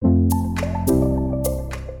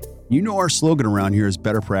You know our slogan around here is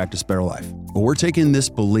better practice, better life. But we're taking this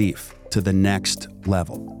belief to the next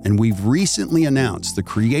level. And we've recently announced the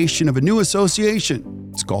creation of a new association.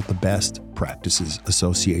 It's called the Best Practices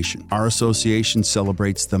Association. Our association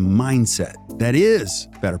celebrates the mindset that is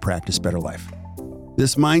better practice, better life.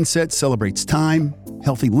 This mindset celebrates time,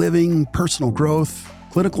 healthy living, personal growth,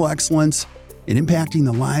 clinical excellence, and impacting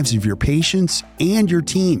the lives of your patients and your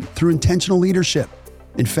team through intentional leadership.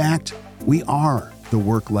 In fact, we are the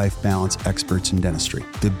work-life balance experts in dentistry.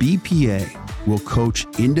 The BPA will coach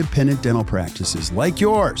independent dental practices like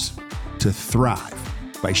yours to thrive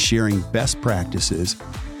by sharing best practices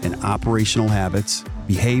and operational habits,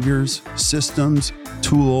 behaviors, systems,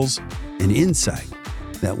 tools, and insight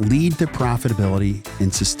that lead to profitability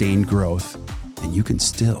and sustained growth, and you can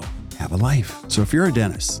still have a life. So if you're a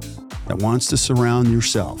dentist that wants to surround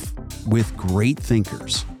yourself with great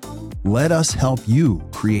thinkers, let us help you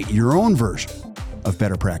create your own version of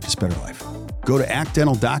better practice, better life. Go to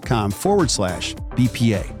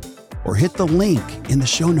actdental.com/BPA or hit the link in the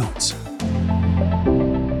show notes.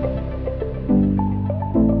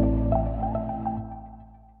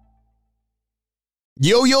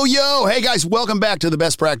 Yo, yo, yo. Hey, guys, welcome back to the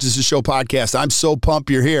Best Practices Show podcast. I'm so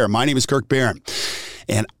pumped you're here. My name is Kirk Barron,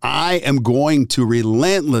 and I am going to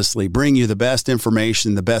relentlessly bring you the best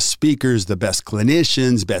information, the best speakers, the best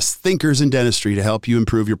clinicians, best thinkers in dentistry to help you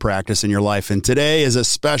improve your practice and your life. And today is a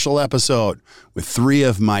special episode with three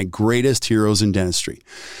of my greatest heroes in dentistry,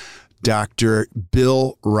 Dr.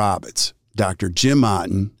 Bill Robbins, Dr. Jim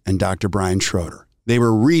Otten, and Dr. Brian Schroder. They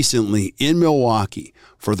were recently in Milwaukee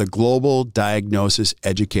for the Global Diagnosis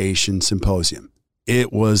Education Symposium.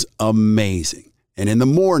 It was amazing. And in the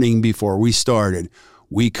morning before we started,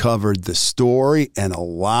 we covered the story and a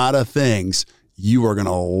lot of things you are going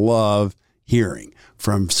to love hearing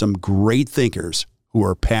from some great thinkers who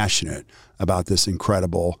are passionate about this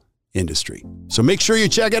incredible industry. So make sure you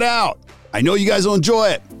check it out. I know you guys will enjoy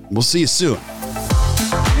it. We'll see you soon.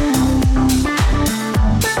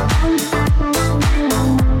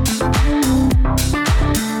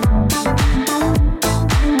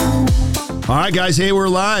 All right, guys. Hey, we're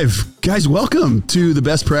live. Guys, welcome to the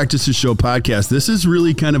Best Practices Show podcast. This is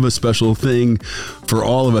really kind of a special thing for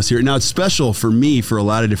all of us here. Now, it's special for me for a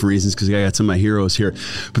lot of different reasons because I got some of my heroes here.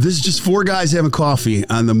 But this is just four guys having coffee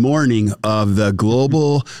on the morning of the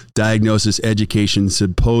Global Diagnosis Education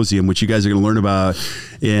Symposium, which you guys are going to learn about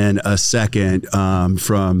in a second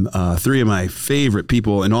from three of my favorite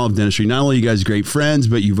people in all of dentistry. Not only are you guys great friends,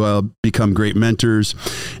 but you've become great mentors,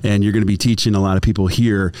 and you're going to be teaching a lot of people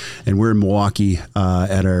here. And we're in Milwaukee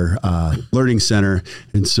at our learning center.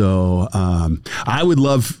 And so I would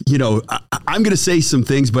love, I'm going to say some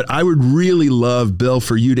things, but I would really love, Bill,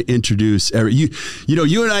 for you to introduce you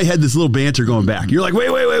and I had this little banter going back. You're like,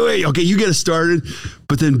 wait. Okay, you get us started.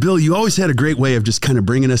 But then, Bill, you always had a great way of just kind of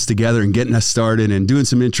bringing us together and getting us started and doing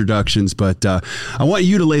some introductions. But I want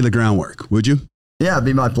you to lay the groundwork, would you? Yeah, it'd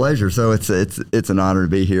be my pleasure. So it's an honor to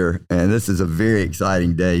be here. And this is a very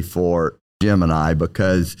exciting day for Jim and I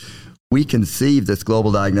because we conceived this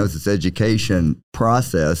global diagnosis education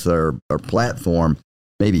process or platform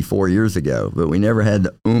maybe 4 years ago, but we never had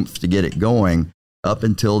the oomph to get it going up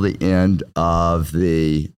until the end of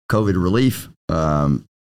the COVID relief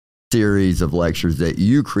series of lectures that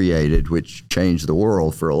you created, which changed the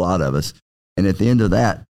world for a lot of us. And at the end of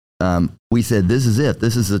that, we said, this is it.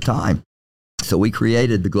 This is the time. So we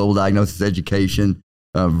created the Global Diagnosis Education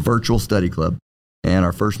Virtual Study Club. And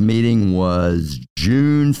our first meeting was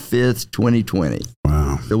June 5th, 2020.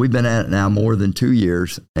 Wow. So we've been at it now more than 2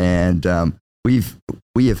 years, and we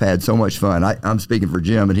have had so much fun. I'm speaking for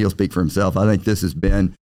Jim, and he'll speak for himself. I think this has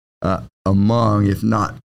been among, if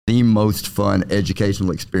not the most fun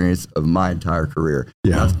educational experience of my entire career.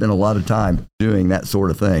 Yeah. I've spent a lot of time doing that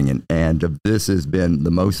sort of thing, and this has been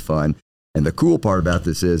the most fun. And the cool part about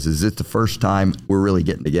this is it's the first time we're really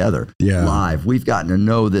getting together live. We've gotten to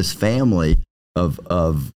know this family of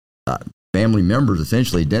family members,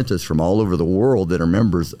 essentially dentists from all over the world that are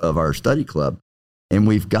members of our study club. And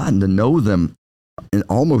we've gotten to know them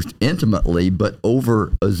almost intimately, but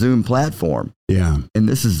over a Zoom platform. Yeah. And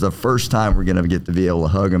this is the first time we're going to get to be able to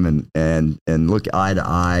hug them and look eye to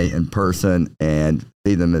eye in person and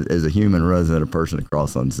see them as a human rather than a person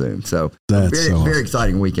across on Zoom. So that's very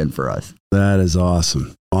exciting weekend for us. That is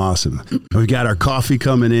awesome. Awesome. We got our coffee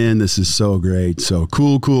coming in. This is so great. So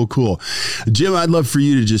cool. Jim, I'd love for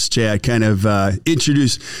you to just chat, kind of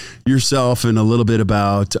introduce yourself and a little bit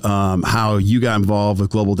about how you got involved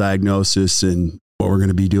with Global Diagnosis and what we're going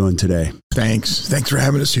to be doing today. Thanks for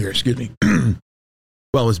having us here. Excuse me.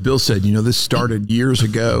 Well, as Bill said, this started years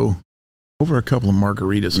ago over a couple of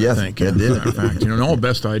margaritas, Yes, I think. it did. In fact, and all the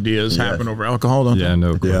best ideas happen over alcohol, don't they? Yeah,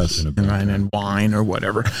 no question about that. And wine or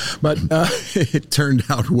whatever. But it turned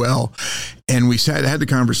out well. And we had the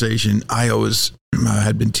conversation. I always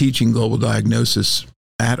had been teaching global diagnosis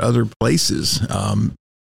at other places,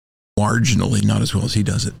 marginally, not as well as he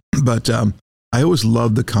does it. But I always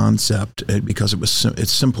loved the concept because it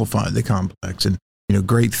simplified the complex. And,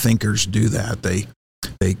 great thinkers do that. They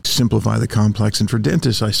simplify the complex. And for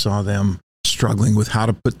dentists, I saw them struggling with how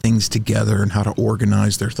to put things together and how to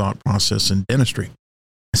organize their thought process in dentistry.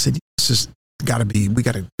 I said, this has got to be, we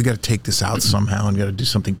got to take this out somehow and got to do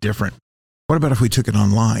something different. What about if we took it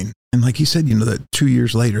online? And like he said, that 2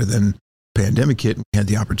 years later, then pandemic hit and we had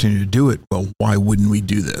the opportunity to do it. Well, why wouldn't we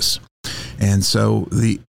do this? And so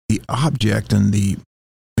the object and the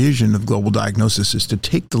vision of global diagnosis is to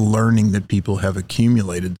take the learning that people have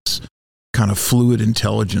accumulated, this kind of fluid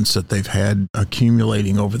intelligence that they've had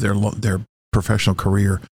accumulating over their professional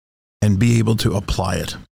career, and be able to apply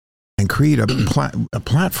it and create a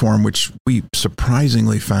platform which we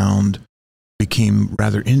surprisingly found became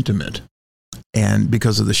rather intimate, and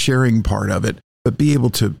because of the sharing part of it, but be able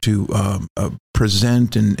to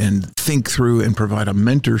present and think through and provide a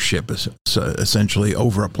mentorship essentially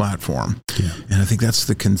over a platform. Yeah. And I think that's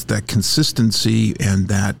that consistency and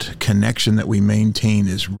that connection that we maintain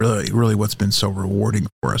is really, really what's been so rewarding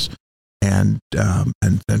for us and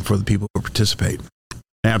for the people who participate.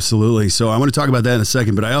 Absolutely. So I want to talk about that in a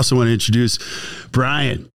second, but I also want to introduce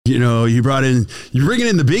Brian. You're bringing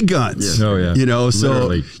in the big guns. Yes. Oh yeah. So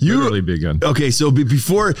literally big gun. Okay. So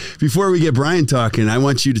before we get Brian talking, I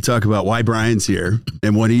want you to talk about why Brian's here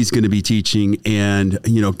and what he's going to be teaching and,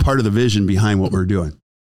 part of the vision behind what we're doing.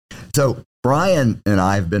 So Brian and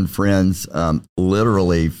I have been friends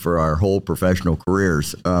literally for our whole professional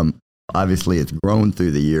careers. Obviously it's grown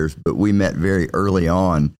through the years, but we met very early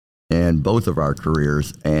on in both of our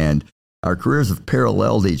careers, and our careers have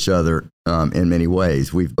paralleled each other in many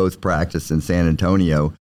ways. We've both practiced in San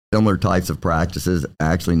Antonio, similar types of practices,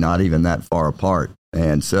 actually not even that far apart.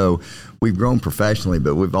 And so we've grown professionally,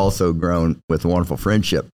 but we've also grown with a wonderful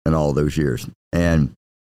friendship in all those years. And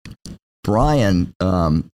Brian,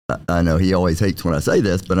 I know he always hates when I say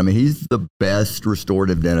this, but he's the best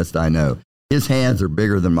restorative dentist I know. His hands are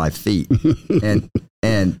bigger than my feet.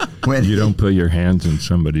 And when you don't put your hands in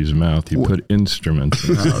somebody's mouth, you put instruments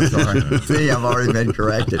in. Oh, sorry. See, I've already been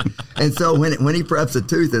corrected. And so when he preps a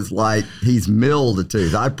tooth, it's like he's milled a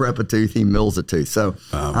tooth. I prep a tooth, he mills a tooth. So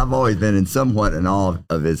I've always been somewhat in awe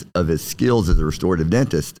of his skills as a restorative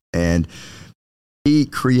dentist. And he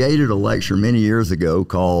created a lecture many years ago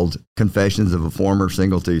called Confessions of a Former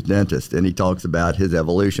Single-Tooth Dentist. And he talks about his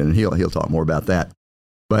evolution, and he'll talk more about that.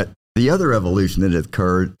 But the other evolution that has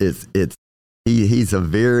occurred is he's a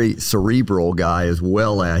very cerebral guy as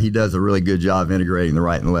well. He does a really good job integrating the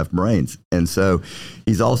right and left brains. And so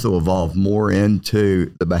he's also evolved more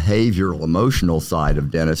into the behavioral, emotional side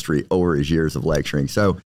of dentistry over his years of lecturing.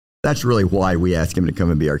 So that's really why we asked him to come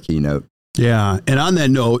and be our keynote. Yeah. And on that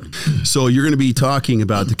note, so you're going to be talking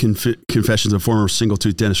about the Confessions of Former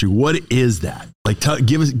Single-Tooth Dentistry. What is that? Like,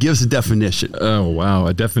 give us a definition. Oh, wow.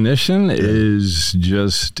 A definition is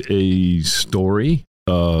just a story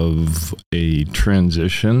of a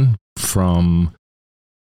transition from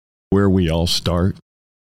where we all start,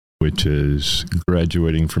 which is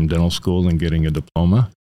graduating from dental school and getting a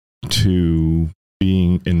diploma, to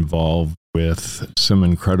being involved with some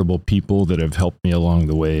incredible people that have helped me along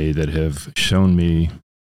the way, that have shown me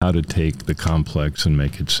how to take the complex and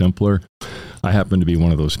make it simpler. I happen to be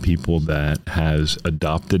one of those people that has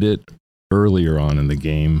adopted it earlier on in the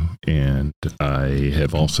game, and I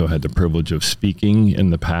have also had the privilege of speaking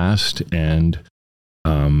in the past. And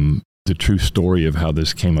the true story of how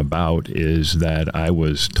this came about is that I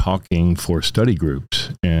was talking for study groups,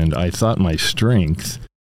 and I thought my strength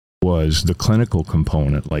was the clinical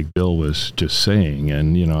component, like Bill was just saying.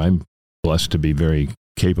 And, I'm blessed to be very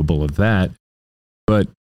capable of that. But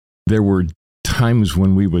there were times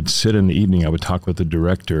when we would sit in the evening, I would talk with the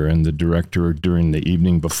director, and the director during the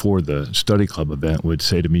evening before the study club event would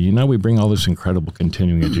say to me, we bring all this incredible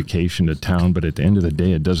continuing education to town, but at the end of the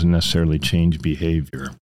day, it doesn't necessarily change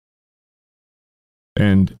behavior.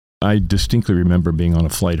 And I distinctly remember being on a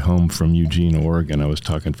flight home from Eugene, Oregon. I was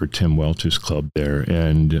talking for Tim Welch's club there,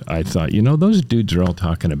 and I thought, those dudes are all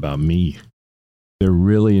talking about me. They're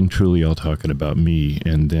really and truly all talking about me.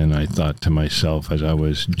 And then I thought to myself, as I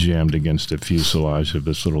was jammed against the fuselage of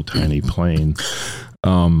this little tiny plane,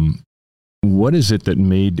 what is it that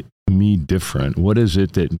made me different? What is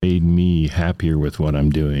it that made me happier with what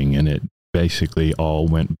I'm doing? And it basically all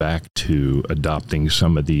went back to adopting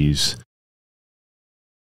some of these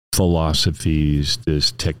philosophies,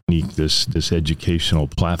 this technique, this educational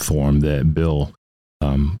platform that Bill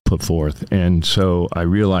put forth. And so I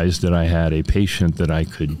realized that I had a patient that I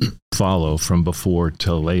could follow from before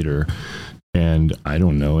till later. And I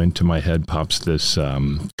don't know, into my head pops this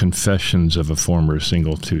Confessions of a Former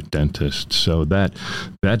Single-Tooth Dentist. So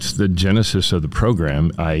that's the genesis of the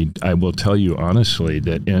program. I will tell you honestly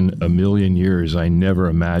that in a million years, I never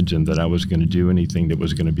imagined that I was going to do anything that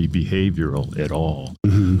was going to be behavioral at all.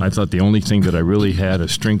 Mm-hmm. I thought the only thing that I really had a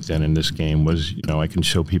strength in this game was, I can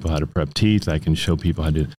show people how to prep teeth. I can show people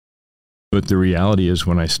how to... But the reality is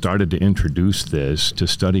when I started to introduce this to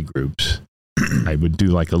study groups, I would do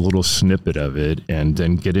like a little snippet of it and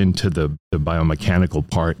then get into the biomechanical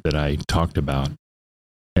part that I talked about.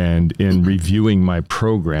 And in reviewing my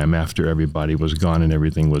program after everybody was gone and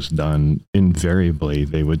everything was done, invariably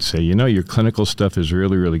they would say, your clinical stuff is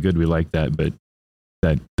really, really good. We like that. But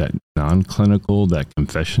that non-clinical, that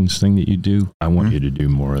confessions thing that you do, I want you to do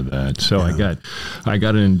more of that. So yeah. I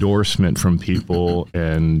got an endorsement from people,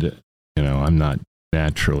 and, I'm not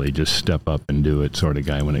naturally just step up and do it sort of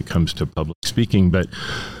guy when it comes to public speaking. But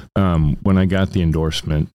when I got the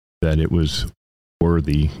endorsement that it was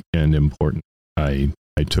worthy and important, I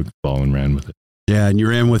took the ball and ran with it. Yeah, and you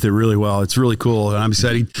ran with it really well. It's really cool. And I'm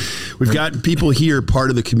excited. We've got people here, part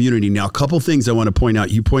of the community. Now, a couple things I want to point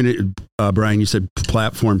out. You pointed, Brian, you said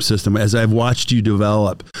platform system. As I've watched you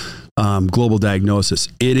develop global diagnosis,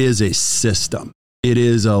 it is a system.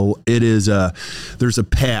 There's a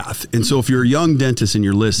path. And so if you're a young dentist and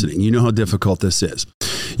you're listening, you know how difficult this is.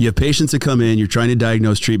 You have patients that come in, you're trying to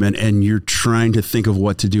diagnose treatment, and you're trying to think of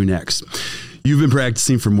what to do next. You've been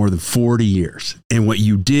practicing for more than 40 years. And what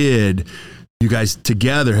you did, you guys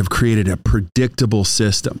together have created a predictable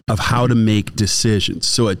system of how to make decisions.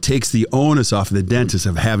 So it takes the onus off of the dentist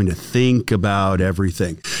of having to think about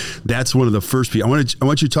everything. That's one of the first people. I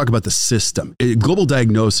want you to talk about the system. Global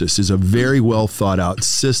diagnosis is a very well thought out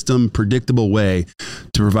system, predictable way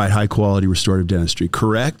to provide high quality restorative dentistry.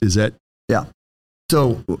 Correct? Is that? Yeah.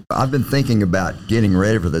 So I've been thinking about getting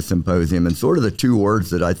ready for the symposium, and sort of the two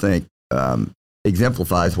words that I think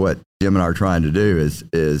exemplifies what Jim and I are trying to do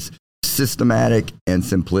is systematic and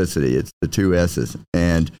simplicity. It's the two S's.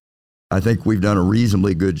 And I think we've done a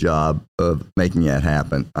reasonably good job of making that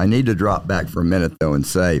happen. I need to drop back for a minute, though, and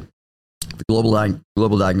say the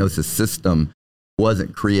global diagnosis system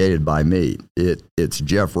wasn't created by me. It's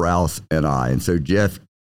Jeff Rouse and I. And so Jeff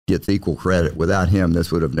gets equal credit. Without him,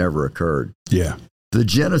 this would have never occurred. Yeah. The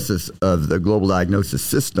genesis of the global diagnosis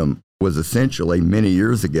system was essentially many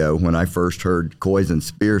years ago when I first heard Coys and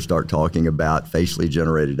Spear start talking about facially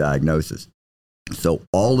generated diagnosis. So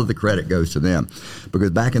all of the credit goes to them, because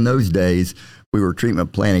back in those days, we were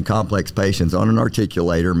treatment planning complex patients on an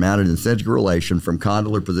articulator mounted in centric relation from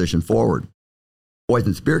condylar position forward. Coys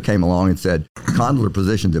and Spear came along and said, condylar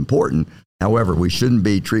position is important. However, we shouldn't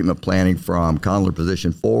be treatment planning from condylar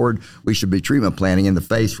position forward. We should be treatment planning in the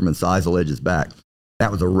face from incisal edges back.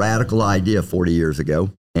 That was a radical idea 40 years ago.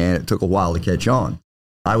 And it took a while to catch on.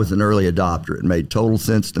 I was an early adopter. It made total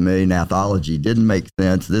sense to me. Nathology didn't make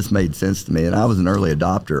sense. This made sense to me. And I was an early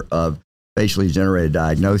adopter of facially generated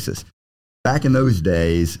diagnosis. Back in those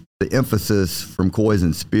days, the emphasis from Coys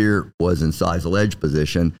and Spear was incisal edge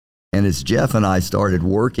position. And as Jeff and I started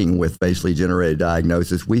working with facially generated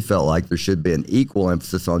diagnosis, we felt like there should be an equal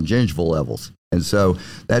emphasis on gingival levels. And so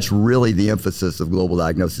that's really the emphasis of global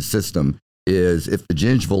diagnosis system, is if the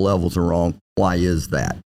gingival levels are wrong, why is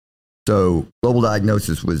that? So global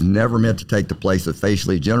diagnosis was never meant to take the place of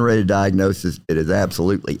facially generated diagnosis. It is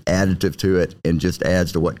absolutely additive to it and just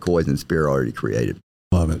adds to what Coys and Spear already created.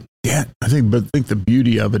 Love it. Yeah, I think the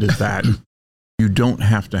beauty of it is that you don't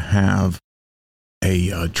have to have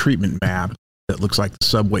a treatment map that looks like the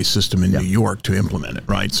subway system in New York to implement it,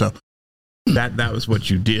 right? So that was what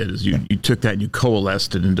you did, is you took that and you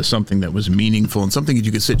coalesced it into something that was meaningful and something that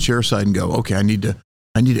you could sit chairside and go, okay, I need to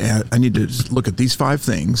look at these 5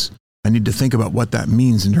 things. I need to think about what that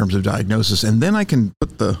means in terms of diagnosis, and then I can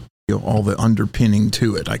put all the underpinning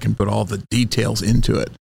to it. I can put all the details into it.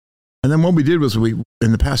 And then what we did was in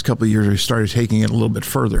the past couple of years, we started taking it a little bit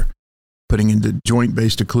further, putting into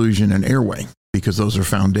joint-based occlusion and airway, because those are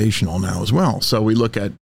foundational now as well. So we look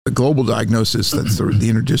at the global diagnosis, that's the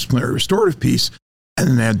interdisciplinary restorative piece, and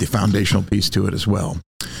then add the foundational piece to it as well.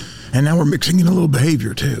 And now we're mixing in a little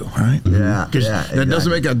behavior too, right? Yeah. Because that doesn't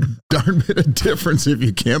make a darn bit of difference if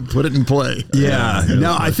you can't put it in play. Yeah.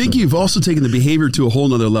 Now, I think you've also taken the behavior to a whole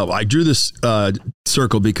nother level. I drew this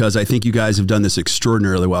circle because I think you guys have done this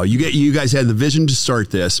extraordinarily well. You guys had the vision to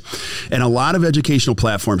start this, and a lot of educational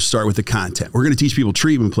platforms start with the content. We're going to teach people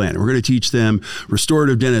treatment planning. We're going to teach them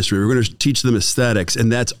restorative dentistry. We're going to teach them aesthetics,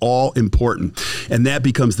 and that's all important. And that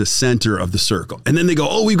becomes the center of the circle. And then they go,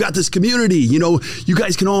 oh, we've got this community. You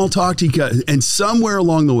guys can all talk to each other. And somewhere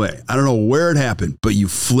along the way, I don't know where it happened, but you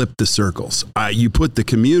flipped the circles. You put the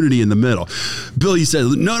community in the middle. Bill, you said,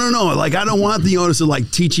 no. Like, I don't want the onus of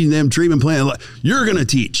like teaching them treatment planning. Like, you're going to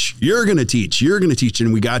teach,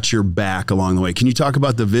 and we got your back along the way. Can you talk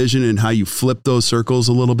about the vision and how you flip those circles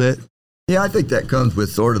a little bit? Yeah, I think that comes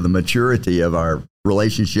with sort of the maturity of our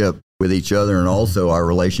relationship with each other and also our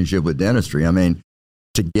relationship with dentistry. I mean,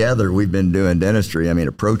 together we've been doing dentistry,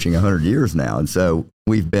 approaching 100 years now. And so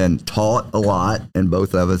we've been taught a lot, and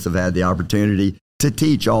both of us have had the opportunity to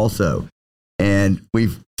teach also. And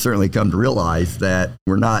we've certainly come to realize that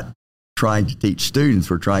we're not trying to teach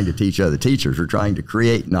students, we're trying to teach other teachers. We're trying to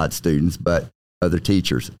create not students, but other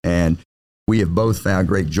teachers. And we have both found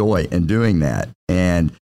great joy in doing that.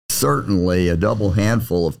 And certainly a double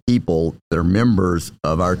handful of people that are members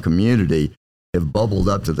of our community have bubbled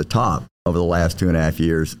up to the top over the last 2.5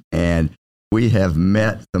 years. And we have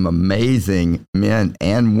met some amazing men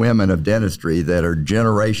and women of dentistry that are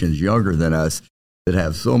generations younger than us that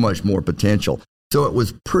have so much more potential. So it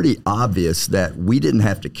was pretty obvious that we didn't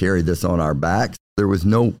have to carry this on our backs. There was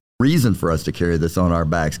no reason for us to carry this on our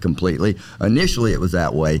backs completely. Initially, it was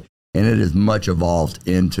that way, and it has much evolved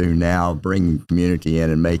into now bringing community in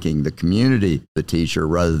and making the community the teacher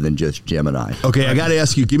rather than just Jim and I. Okay, I got to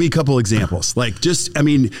ask you, give me a couple examples.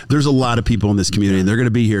 There's a lot of people in this community, and they're going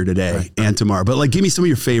to be here today and tomorrow. But give me some of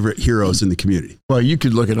your favorite heroes in the community. Well, you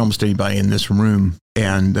could look at almost anybody in this room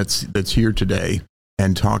and that's here today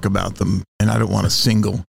and talk about them. And I don't want to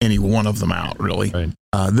single any one of them out, really. Right.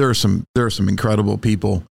 There are some incredible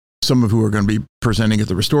people, some of who are going to be presenting at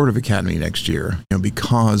the Restorative Academy next year,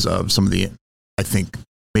 because of some of the, I think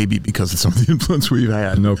maybe because of some of the influence we've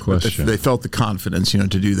had. No question. They felt the confidence, to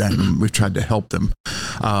do that, and we've tried to help them.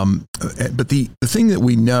 But the thing that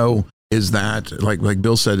we know is that, like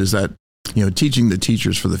Bill said, is that, teaching the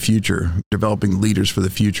teachers for the future, developing leaders for the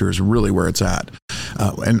future is really where it's at.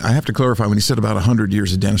 And I have to clarify, when he said about 100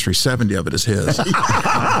 years of dentistry, 70 of it is his.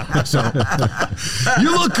 So,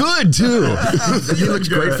 you look good, too. He looks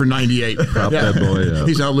great for 98. Prop that boy up.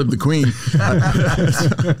 He's outlived the queen.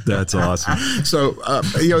 That's awesome. So,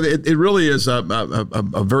 it really is a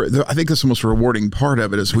very, I think that's the most rewarding part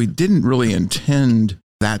of it, is we didn't really intend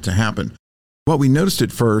that to happen. What we noticed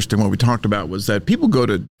at first and what we talked about was that people go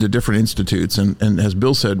to different institutes, and as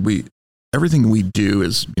Bill said, everything we do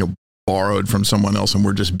is borrowed from someone else, and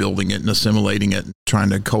we're just building it and assimilating it and trying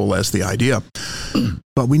to coalesce the idea.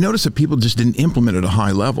 But we noticed that people just didn't implement it at a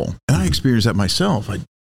high level. And I experienced that myself. I'd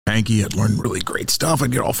learn really great stuff.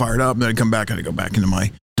 I'd get all fired up, and then I'd come back and I'd go back into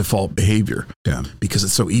my default behavior because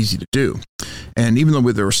it's so easy to do. And even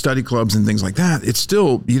though there were study clubs and things like that, it's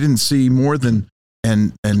still, you didn't see more than,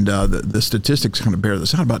 and the statistics kind of bear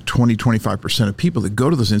this out, about 20-25% of people that go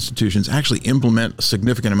to those institutions actually implement a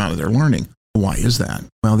significant amount of their learning. Why is that?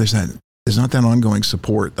 Well, there's not that ongoing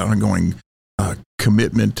support, that ongoing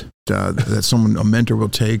commitment that a mentor will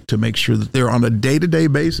take to make sure that they're on a day-to-day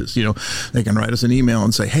basis. They can write us an email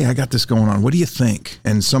and say, hey, I got this going on. What do you think?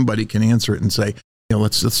 And somebody can answer it and say,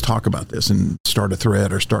 let's talk about this and start a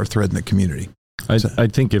thread in the community. I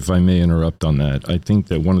think, if I may interrupt on that, I think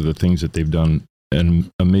that one of the things that they've done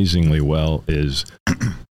amazingly well is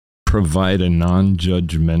provide a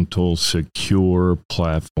non-judgmental, secure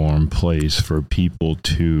place for people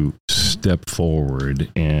to step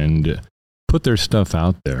forward and put their stuff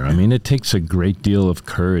out there. I mean, it takes a great deal of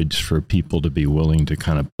courage for people to be willing to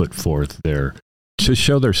kind of put forth to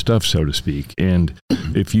show their stuff, so to speak. And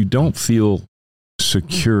if you don't feel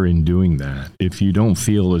secure in doing that, if you don't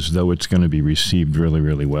feel as though it's going to be received really,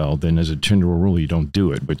 really well, then as a general rule, you don't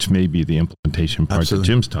do it, which may be the implementation part that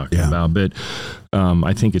Jim's talking about. But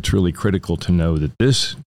I think it's really critical to know that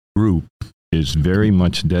this group is very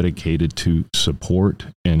much dedicated to support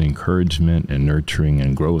and encouragement and nurturing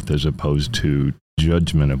and growth, as opposed to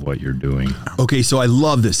judgment of what you're doing. Okay, so I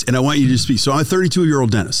love this, and I want you to speak. So I'm a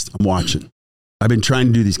 32-year-old dentist. I'm watching. I've been trying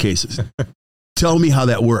to do these cases. Tell me how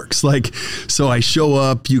that works. So I show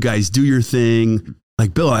up, you guys do your thing.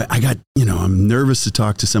 Bill, I got, I'm nervous to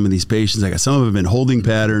talk to some of these patients. Some of them have been holding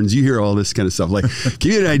patterns. You hear all this kind of stuff.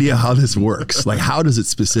 Give me an idea how this works. How does it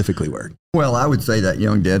specifically work? Well, I would say that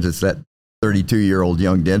that 32-year-old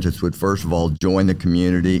young dentist would first of all join the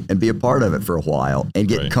community and be a part of it for a while and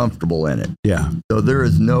get comfortable in it. Yeah. So there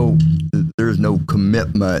is no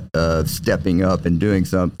commitment of stepping up and doing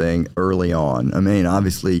something early on. I mean,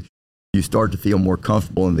 obviously, you start to feel more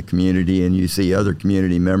comfortable in the community and you see other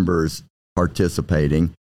community members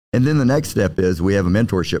participating. And then the next step is we have a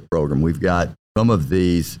mentorship program. We've got some of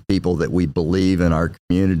these people that we believe in our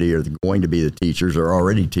community are going to be the teachers or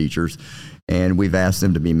already teachers, and we've asked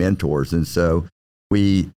them to be mentors. And so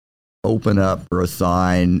we open up or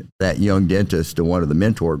assign that young dentist to one of the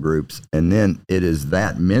mentor groups, and then it is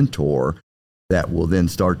that mentor that will then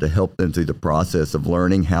start to help them through the process of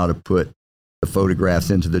learning how to put the photographs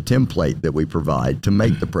into the template that we provide to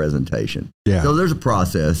make the presentation. Yeah. So there's a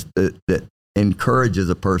process that encourages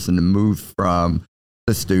a person to move from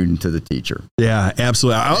the student to the teacher. Yeah,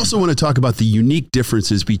 absolutely. I also want to talk about the unique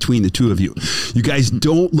differences between the two of you. You guys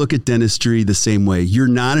don't look at dentistry the same way. You're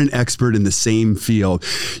not an expert in the same field.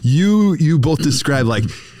 You both describe, like,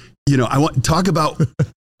 you know, I want to talk about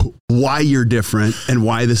why you're different and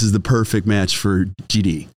why this is the perfect match for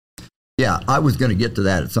GD. Yeah, I was going to get to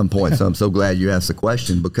that at some point, so I'm so glad you asked the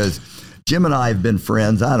question, because Jim and I have been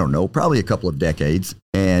friends, I don't know, probably a couple of decades,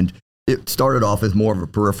 and it started off as more of a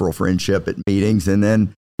peripheral friendship at meetings, and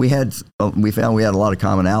then we found we had a lot of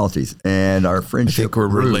commonalities, and our friendship. I think we're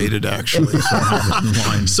related, actually.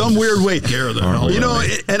 Some weird way. You know,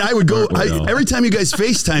 and I would go, every time you guys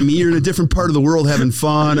FaceTime me, you're in a different part of the world having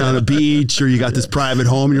fun on a beach, or you got this private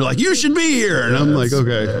home, and you're like, you should be here. And I'm like,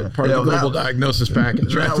 okay. Part of the global diagnosis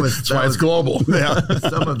package, right? That's why it's global. Yeah.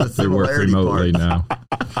 Some of the similarity remotely parts. now.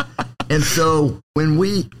 And so when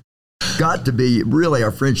we got to be, really,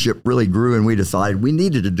 our friendship really grew, and we decided we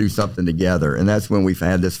needed to do something together. And that's when we've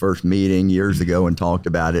had this first meeting years ago and talked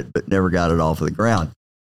about it, but never got it off of the ground.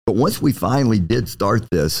 But once we finally did start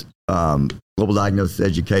this global diagnosis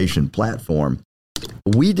education platform,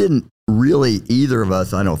 we didn't really, either of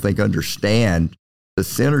us, I don't think, understand the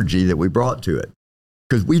synergy that we brought to it.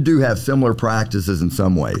 Because we do have similar practices in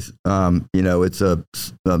some ways. You know, it's a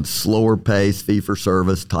slower pace,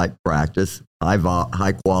 fee-for-service type practice,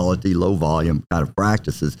 high quality, low volume kind of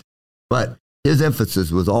practices. But his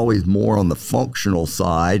emphasis was always more on the functional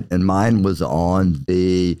side, and mine was on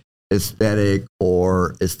the aesthetic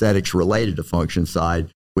or aesthetics related to function side,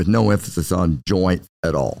 with no emphasis on joint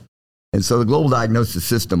at all. And so the global diagnosis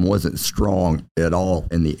system wasn't strong at all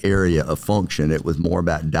in the area of function. It was more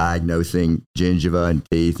about diagnosing gingiva and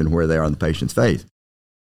teeth and where they are on the patient's face.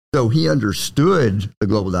 So he understood the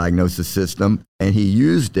global diagnosis system and he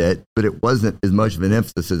used it, but it wasn't as much of an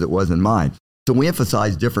emphasis as it was in mine. So we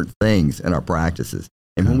emphasized different things in our practices.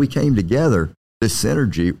 And when we came together, this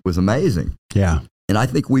synergy was amazing. Yeah. And I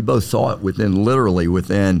think we both saw it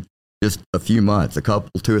within just a few months,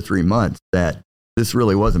 2 or 3 months, that this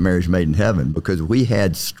really was a marriage made in heaven, because we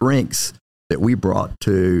had strengths that we brought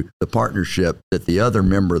to the partnership that the other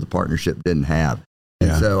member of the partnership didn't have.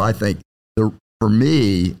 And so I think for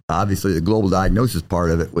me, obviously the global diagnosis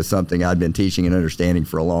part of it was something I'd been teaching and understanding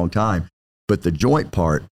for a long time. But the joint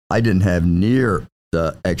part, I didn't have near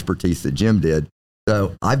the expertise that Jim did.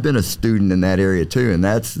 So I've been a student in that area too. And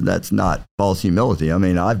that's not false humility. I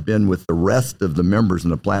mean, I've been with the rest of the members in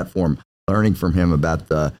the platform learning from him about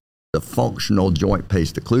the functional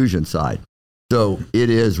joint-paced occlusion side. So it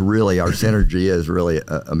is really, our synergy is really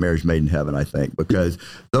a marriage made in heaven, I think, because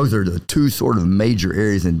those are the two sort of major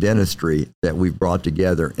areas in dentistry that we've brought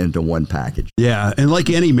together into one package. Yeah. And like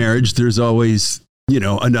any marriage, there's always, you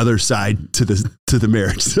know, another side to the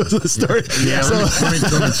marriage. So let's start. Yeah, let me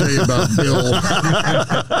tell you about Bill.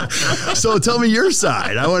 So tell me your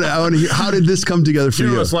side. I want to hear, how did this come together for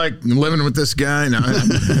you? It's like living with this guy. No,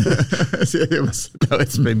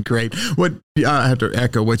 it's been great. I have to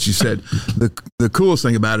echo what you said. The coolest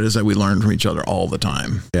thing about it is that we learn from each other all the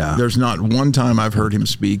time. Yeah. There's not one time I've heard him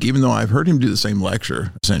speak, even though I've heard him do the same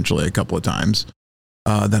lecture essentially a couple of times,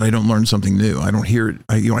 that I don't learn something new. I don't hear it.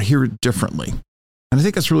 I hear it differently. And I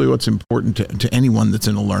think that's really what's important to anyone that's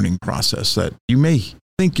in a learning process, that you may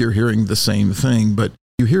think you're hearing the same thing, but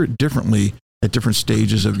you hear it differently at different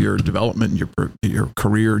stages of your development, your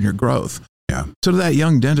career, and your growth. Yeah. So to that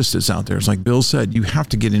young dentist that's out there, it's like Bill said, you have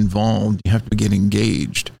to get involved. You have to get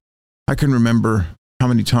engaged. I can remember how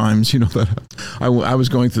many times, that I was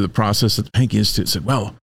going through the process at the Pankey Institute, said,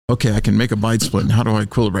 well, okay, I can make a bite split, and how do I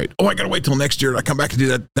equilibrate? Oh, I got to wait till next year. I come back and do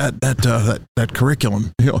that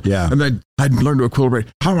curriculum. Yeah. And then I'd learn to equilibrate.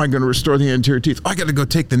 How am I going to restore the anterior teeth? Oh, I got to go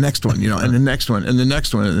take the next one, and the next one, and the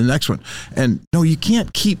next one, and the next one. And no, you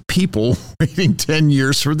can't keep people waiting 10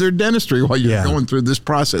 years for their dentistry while you're going through this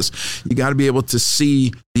process. You got to be able to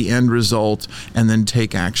see the end result and then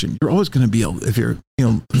take action. You're always going to be able, if you're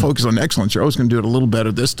focused on excellence, you're always going to do it a little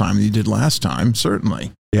better this time than you did last time,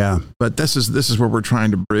 certainly. Yeah. But this is where we're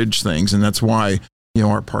trying to bridge things. And that's why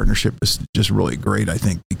our partnership is just really great, I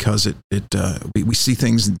think, because we see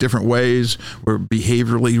things in different ways. We're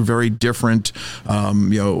behaviorally very different.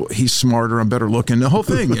 He's smarter, I'm better looking, the whole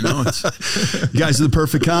thing, you guys are the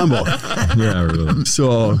perfect combo. Yeah, really.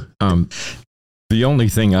 So, the only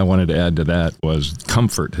thing I wanted to add to that was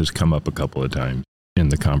comfort has come up a couple of times in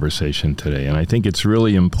the conversation today. And I think it's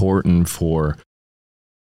really important for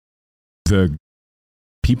the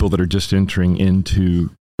people that are just entering into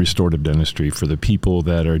restorative dentistry, for the people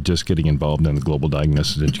that are just getting involved in the global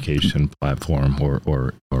diagnosis education platform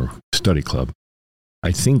or study club.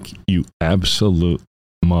 I think you absolutely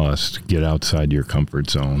must get outside your comfort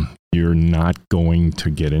zone. You're not going to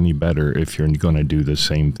get any better if you're going to do the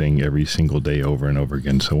same thing every single day over and over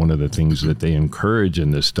again. So one of the things that they encourage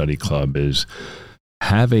in this study club is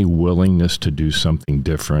have a willingness to do something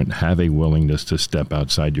different, have a willingness to step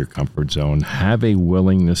outside your comfort zone, have a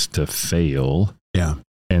willingness to fail,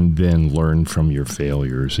 and then learn from your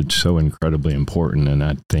failures. It's so incredibly important. And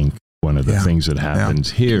I think one of the things that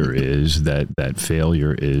happens here is that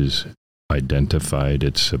failure is identified,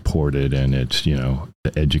 it's supported, and it's,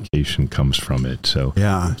 the education comes from it. So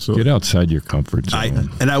so get outside your comfort zone.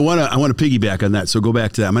 I want to piggyback on that. So go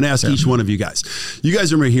back to that. I'm going to ask each one of you guys. You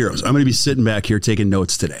guys are my heroes. I'm going to be sitting back here taking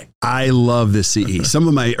notes today. I love this CE. Some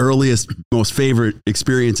of my earliest, most favorite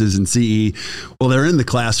experiences in CE, well, they're in the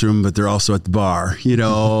classroom, but they're also at the bar,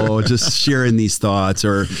 just sharing these thoughts.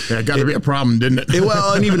 Or it got to be a problem, didn't it?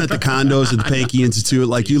 Well, and even at the condos at the Pankey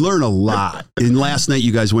Institute, you learn a lot. And last night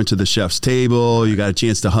you guys went to the chef's table. You got a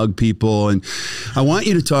chance to hug people. And I want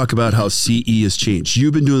you to talk about how CE has changed.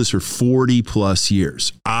 You've been doing this for 40 plus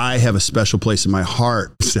years. I have a special place in my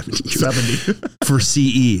heart, 70 for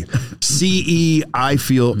CE. CE, I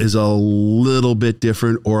feel, is a little bit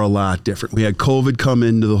different or a lot different. We had COVID come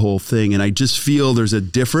into the whole thing, and I just feel there's a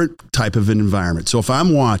different type of an environment. So if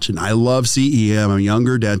I'm watching, I love CE, I'm a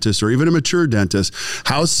younger dentist or even a mature dentist,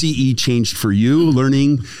 how CE changed for you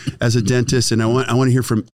learning as a dentist? And I want to hear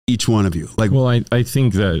from each one of you. Well, I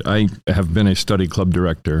think that I have been a study club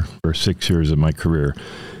director for 6 years of my career.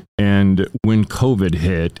 And when COVID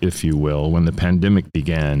hit, if you will, when the pandemic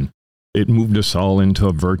began, it moved us all into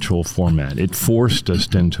a virtual format. It forced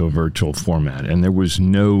us into a virtual format. And there was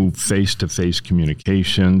no face-to-face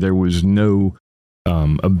communication. There was no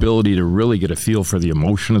ability to really get a feel for the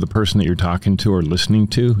emotion of the person that you're talking to or listening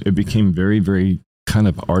to. It became very, very kind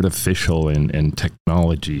of artificial and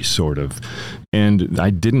technology sort of. And I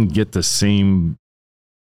didn't get the same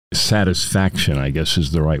satisfaction, I guess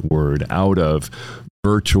is the right word, out of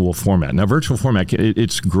virtual format. Now, virtual format,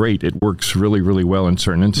 it's great. It works really, really well in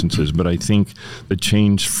certain instances. But I think the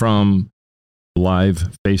change from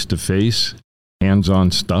live face-to-face,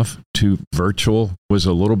 hands-on stuff to virtual was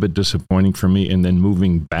a little bit disappointing for me. And then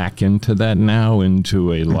moving back into that now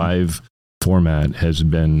into a live format has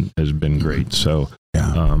been great. So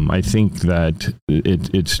I think that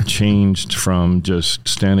it's changed from just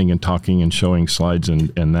standing and talking and showing slides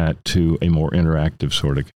and that to a more interactive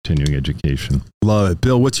sort of continuing education. Love it.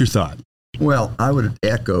 Bill, what's your thought? Well, I would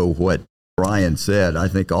echo what Brian said. I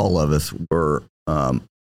think all of us were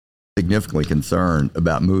significantly concerned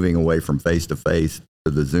about moving away from face-to-face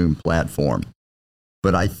to the Zoom platform.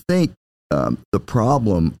 But I think the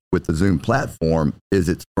problem with the Zoom platform is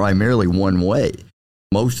it's primarily one way.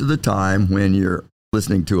 Most of the time when you're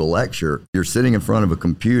listening to a lecture, you're sitting in front of a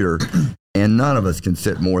computer, and none of us can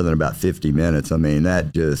sit more than about 50 minutes. I mean,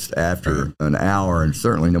 that just after an hour, and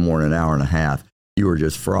certainly no more than an hour and a half, you were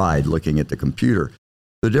just fried looking at the computer.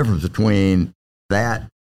 The difference between that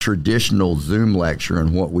traditional Zoom lecture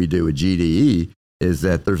and what we do at GDE is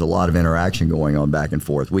that there's a lot of interaction going on back and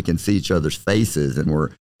forth. We can see each other's faces,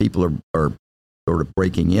 and people are sort of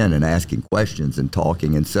breaking in and asking questions and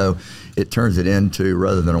talking. And so it turns it into,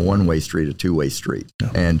 rather than a one-way street, a two-way street. Yeah.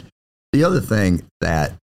 And the other thing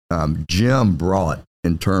that Jim brought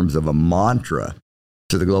in terms of a mantra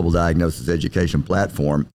to the Global Diagnosis Education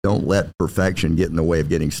Platform, don't let perfection get in the way of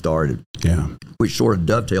getting started. Yeah. Which sort of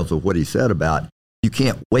dovetails with what he said about you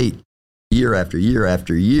can't wait year after year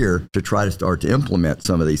after year to try to start to implement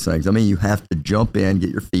some of these things. I mean, you have to jump in, get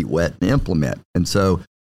your feet wet, and implement. And so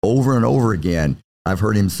over and over again, I've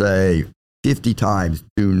heard him say 50 times,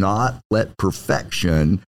 do not let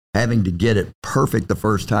perfection, having to get it perfect the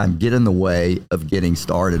first time, get in the way of getting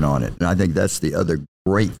started on it. And I think that's the other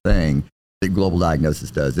great thing that Global Diagnosis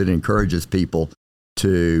does. It encourages people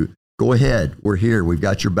to go ahead. We're here. We've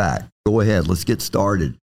got your back. Go ahead. Let's get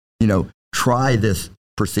started. Try this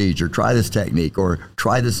procedure, try this technique, or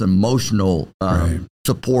try this emotional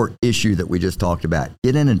support issue that we just talked about.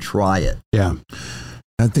 Get in and try it. Yeah.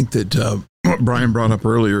 I think that what Brian brought up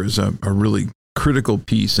earlier is a really critical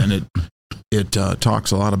piece, and it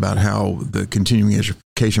talks a lot about how the continuing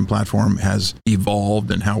education platform has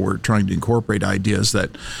evolved and how we're trying to incorporate ideas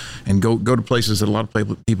that and go to places that a lot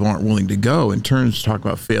of people aren't willing to go. In terms to talk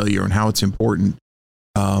about failure and how it's important,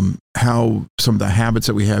 how some of the habits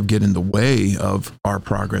that we have get in the way of our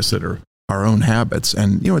progress that are our own habits.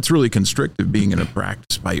 And, it's really constrictive being in a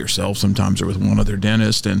practice by yourself sometimes or with one other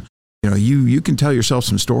dentist. And, you can tell yourself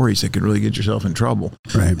some stories that could really get yourself in trouble.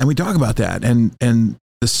 Right. And we talk about that. And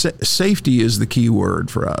the safety is the key word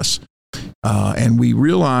for us. And we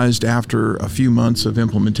realized after a few months of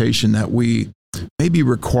implementation that we may be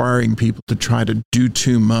requiring people to try to do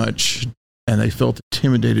too much, and they felt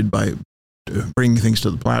intimidated by bringing things to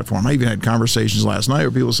the platform. I even had conversations last night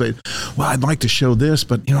where people say, well, I'd like to show this,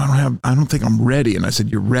 but I don't think I'm ready. And I said,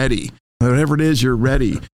 you're ready. Whatever it is, you're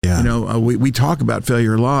ready. Yeah. We talk about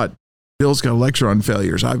failure a lot. Bill's got a lecture on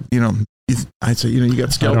failures. I'd say, you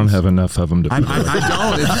got skeletons. I don't have enough of them to. I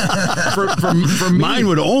don't. For me, mine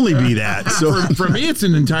would only be that. So for me, it's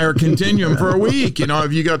an entire continuum for a week.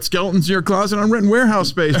 If you got skeletons in your closet, I'm renting warehouse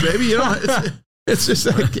space, baby. It's just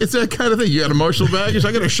like, it's that kind of thing. You got emotional baggage.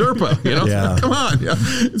 I got a Sherpa. Yeah. Come on. Yeah.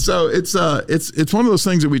 So it's one of those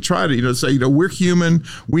things that we try to say. We're human.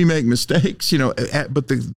 We make mistakes. But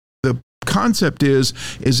the concept is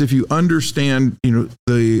if you understand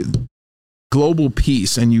the global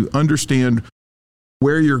piece and you understand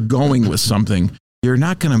where you're going with something, you're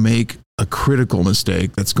not going to make a critical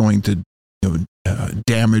mistake that's going to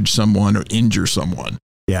damage someone or injure someone.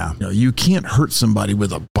 yeah. You can't hurt somebody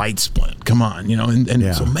with a bite splint. Come on,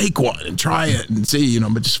 so make one and try it and see,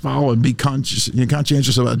 but just follow and be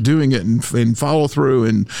conscientious about doing it and follow through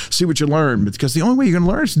and see what you learn. Because the only way you're going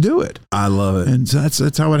to learn is to do it. I love it. And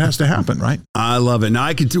that's how it has to happen, right? I love it. Now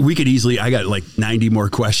we could easily, I got like 90 more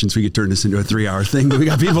questions. We could turn this into a 3-hour thing, but we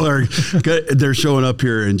got people they're showing up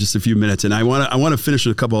here in just a few minutes. And I want to finish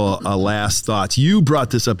with a couple of last thoughts. You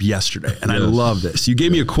brought this up yesterday and I love this. You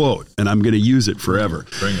gave me a quote and I'm going to use it forever.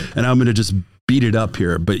 Bring it. And I'm going to just beat it up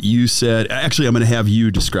here. But you said, actually, I'm going to have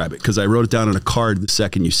you describe it because I wrote it down on a card the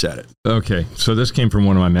second you said it. Okay. So this came from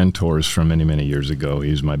one of my mentors from many, many years ago.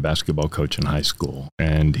 He was my basketball coach in high school.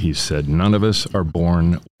 And he said, none of us are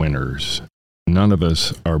born winners. None of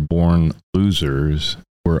us are born losers.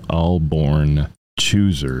 We're all born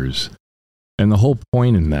choosers. And the whole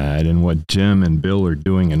point in that and what Jim and Bill are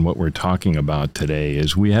doing and what we're talking about today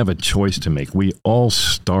is we have a choice to make. We all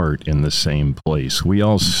start in the same place. We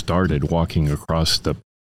all started walking across the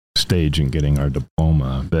stage and getting our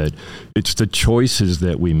diploma, but it's the choices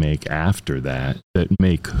that we make after that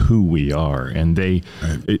make who we are. And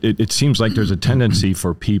it seems like there's a tendency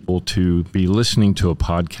for people to be listening to a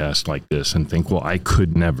podcast like this and think, well, I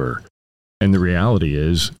could never. And the reality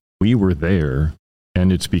is we were there.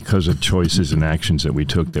 And it's because of choices and actions that we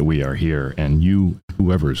took that we are here. And you,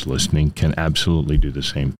 whoever's listening, can absolutely do the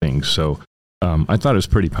same thing. So I thought it was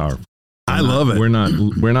pretty powerful. I love it. We're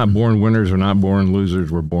not born winners. We're not born losers.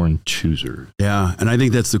 We're born choosers. Yeah. And I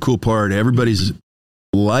think that's the cool part. Everybody's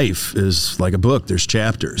life is like a book. There's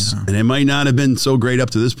chapters. Yeah. And it might not have been so great up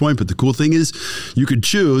to this point, but the cool thing is you could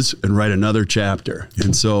choose and write another chapter.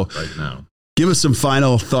 And so right now, give us some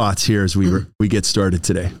final thoughts here as we get started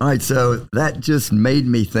today. All right, so that just made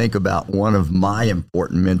me think about one of my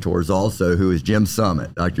important mentors also, who is Jim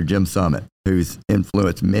Summit, Dr. Jim Summit, who's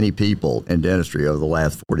influenced many people in dentistry over the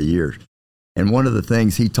last 40 years. And one of the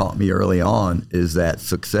things he taught me early on is that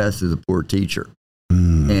success is a poor teacher.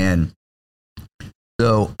 And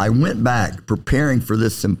so I went back, preparing for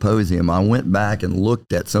this symposium, I went back and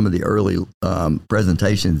looked at some of the early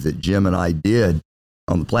presentations that Jim and I did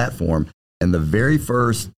on the platform. And the very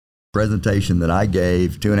first presentation that I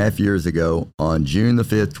gave 2.5 years ago on June the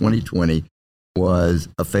 5th, 2020, was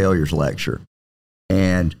a failures lecture.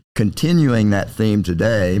 And continuing that theme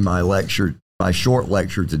today, my short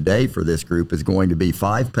lecture today for this group is going to be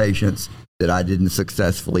 5 patients that I didn't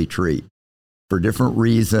successfully treat. For different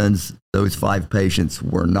reasons, those 5 patients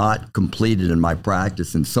were not completed in my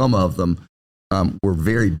practice, and some of them were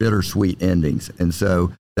very bittersweet endings. And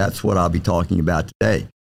so that's what I'll be talking about today.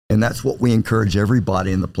 And that's what we encourage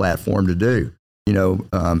everybody in the platform to do.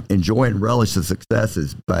 Enjoy and relish the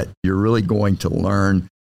successes, but you're really going to learn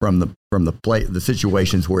from the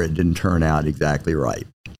situations where it didn't turn out exactly right.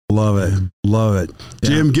 Love it. Love it. Yeah.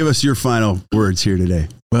 Jim, give us your final words here today.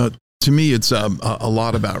 Well, to me, it's a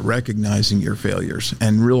lot about recognizing your failures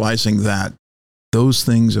and realizing that those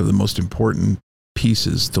things are the most important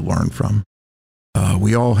pieces to learn from.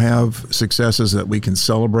 We all have successes that we can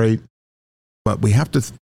celebrate, but we have to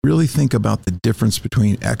really think about the difference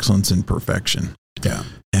between excellence and perfection. Yeah.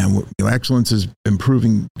 And excellence is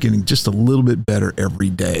improving, getting just a little bit better every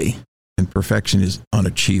day. and perfection is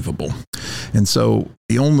unachievable. And so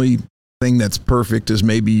the only thing that's perfect is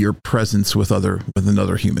maybe your presence with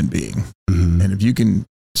another human being. Mm-hmm. And if you can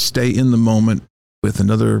stay in the moment with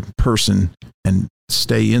another person and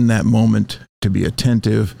stay in that moment to be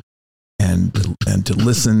attentive and to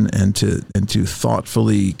listen and to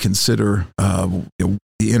thoughtfully consider the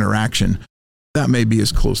interaction, that may be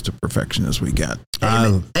as close to perfection as we get.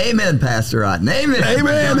 Amen, Pastor Otten. Amen.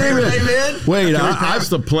 Amen. Wait, pass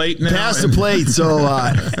the plate now. Pass the plate. So,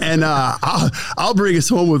 I'll bring us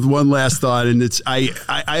home with one last thought, and it's I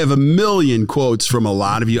have a million quotes from a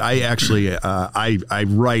lot of you. I actually I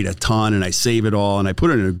write a ton, and I save it all, and I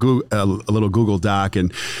put it in a little Google Doc,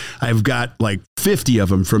 and I've got like 50 of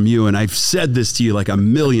them from you, and I've said this to you like a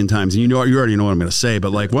million times, and you already know what I'm going to say,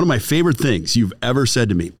 but like one of my favorite things you've ever said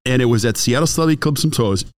to me, and it was at Seattle Study Club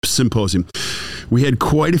Symposium. We had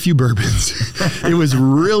quite a few bourbons. It was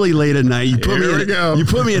really late at night. You put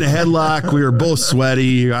me in a headlock. We were both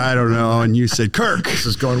sweaty. I don't know. And you said, Kirk, this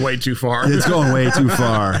is going way too far. It's going way too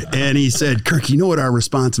far. And he said, Kirk, you know what our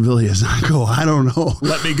responsibility is? I go, I don't know.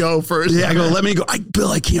 Let me go first. Yeah, I go, let me go.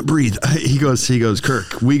 Bill, I can't breathe. He goes,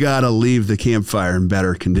 Kirk, we got to leave the campfire in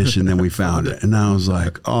better condition than we found it. And I was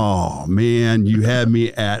like, oh man, you had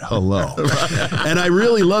me at hello. And I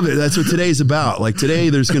really love it. That's what today's about. Like today,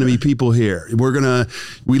 there's going to be people here.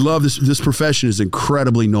 We love this. This profession is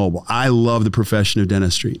incredibly noble. I love the profession of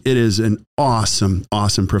dentistry. It is an awesome,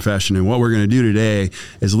 awesome profession. And what we're going to do today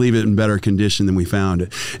is leave it in better condition than we found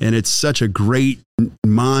it. And it's such a great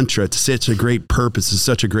mantra. It's such a great purpose. It's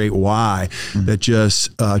such a great why that just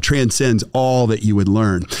transcends all that you would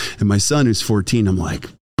learn. And my son, who's 14, I'm like,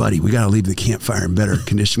 buddy, we got to leave the campfire in better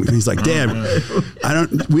condition. And he's like, Dad,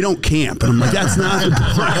 we don't camp. And I'm like, that's not the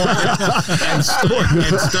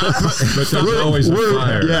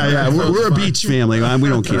fire. Yeah. We're a beach family. We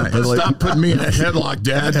don't camp. Right. Stop putting me in a headlock,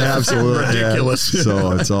 Dad. Absolutely. Ridiculous. Yeah.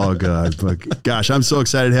 So it's all good. But gosh, I'm so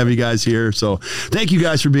excited to have you guys here. So thank you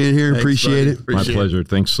guys for being here. Thanks, Appreciate it. My pleasure.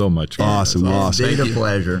 Thanks so much. Awesome. Indeed a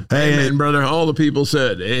pleasure. Hey, amen, brother. All the people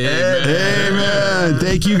said amen. Amen.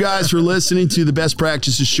 Thank you guys for listening to the Best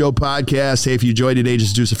Practices Show podcast. Hey, if you enjoyed today,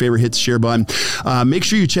 just do us a favor, hit the share button. Make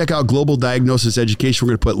sure you check out Global Diagnosis Education.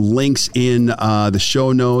 We're going to put links in the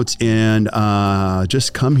show notes, and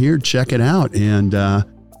just come here, check it out, and we're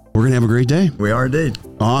going to have a great day. We are indeed.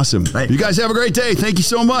 Awesome. You guys have a great day. Thank you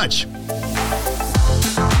so much.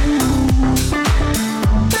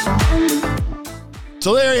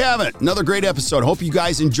 So there you have it. Another great episode. Hope you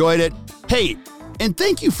guys enjoyed it. Hey, and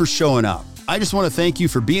thank you for showing up. I just want to thank you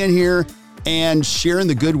for being here and sharing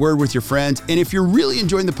the good word with your friends. And if you're really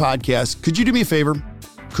enjoying the podcast, could you do me a favor?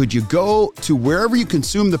 Could you go to wherever you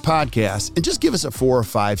consume the podcast and just give us a 4 or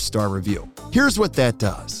 5 star review? Here's what that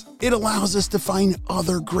does. It allows us to find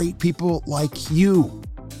other great people like you.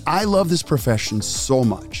 I love this profession so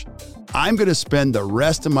much. I'm going to spend the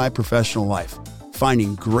rest of my professional life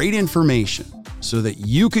finding great information so that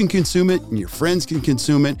you can consume it and your friends can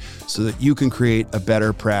consume it so that you can create a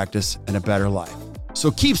better practice and a better life. So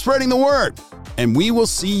keep spreading the word, and we will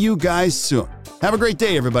see you guys soon. Have a great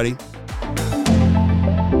day, everybody.